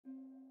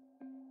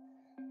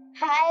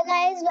Hi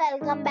guys,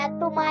 welcome back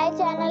to my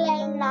channel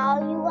and now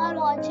you are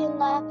watching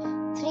a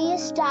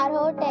 3-star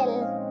hotel.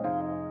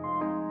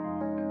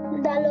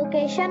 The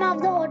location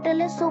of the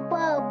hotel is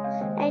superb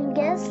and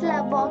guests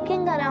love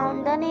walking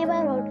around the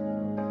neighborhood.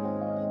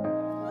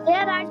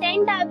 There are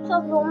 10 types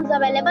of rooms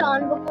available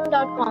on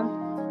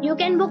booking.com. You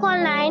can book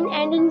online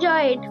and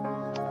enjoy it.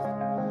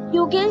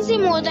 You can see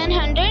more than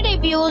 100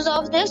 reviews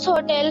of this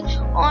hotel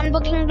on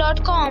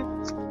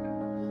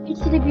booking.com.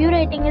 Its review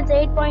rating is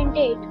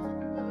 8.8.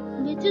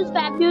 Which is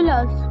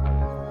fabulous.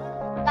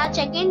 The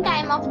check-in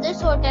time of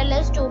this hotel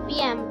is 2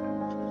 p.m.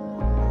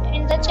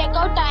 and the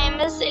checkout time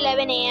is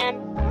 11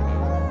 a.m.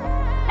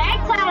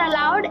 Pets are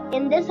allowed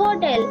in this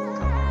hotel.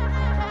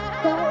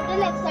 The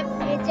hotel accepts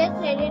major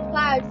credit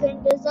cards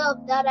and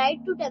reserves the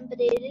right to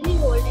temporarily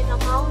hold an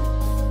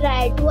amount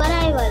prior to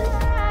arrival.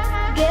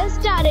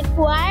 Guests are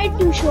required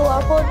to show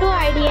a photo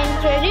ID and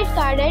credit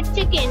card at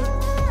check-in.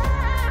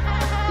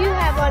 If you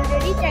have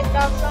already checked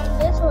out from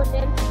this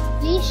hotel,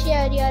 please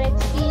share your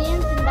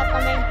experience in the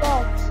comment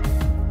box.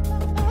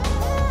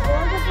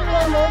 Want to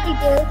know more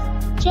details?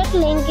 Check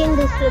link in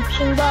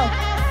description box.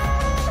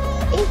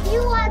 If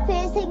you are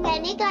facing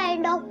any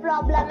kind of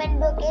problem in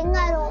booking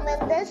a room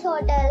in this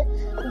hotel,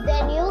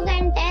 then you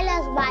can tell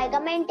us by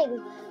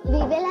commenting. We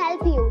will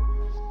help you.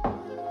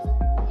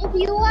 If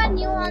you are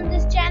new on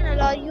this channel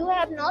or you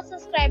have not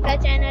subscribed our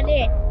channel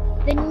yet,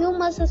 then you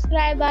must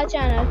subscribe our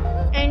channel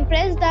and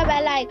press the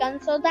bell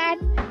icon so that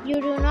you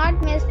do not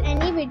miss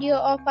any video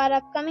of our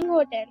upcoming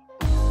hotel.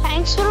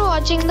 Thanks for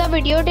watching the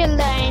video till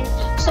the end.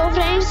 So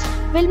friends,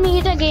 we'll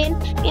meet again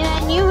in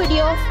a new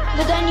video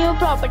with a new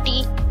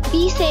property.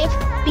 Be safe,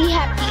 be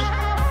happy.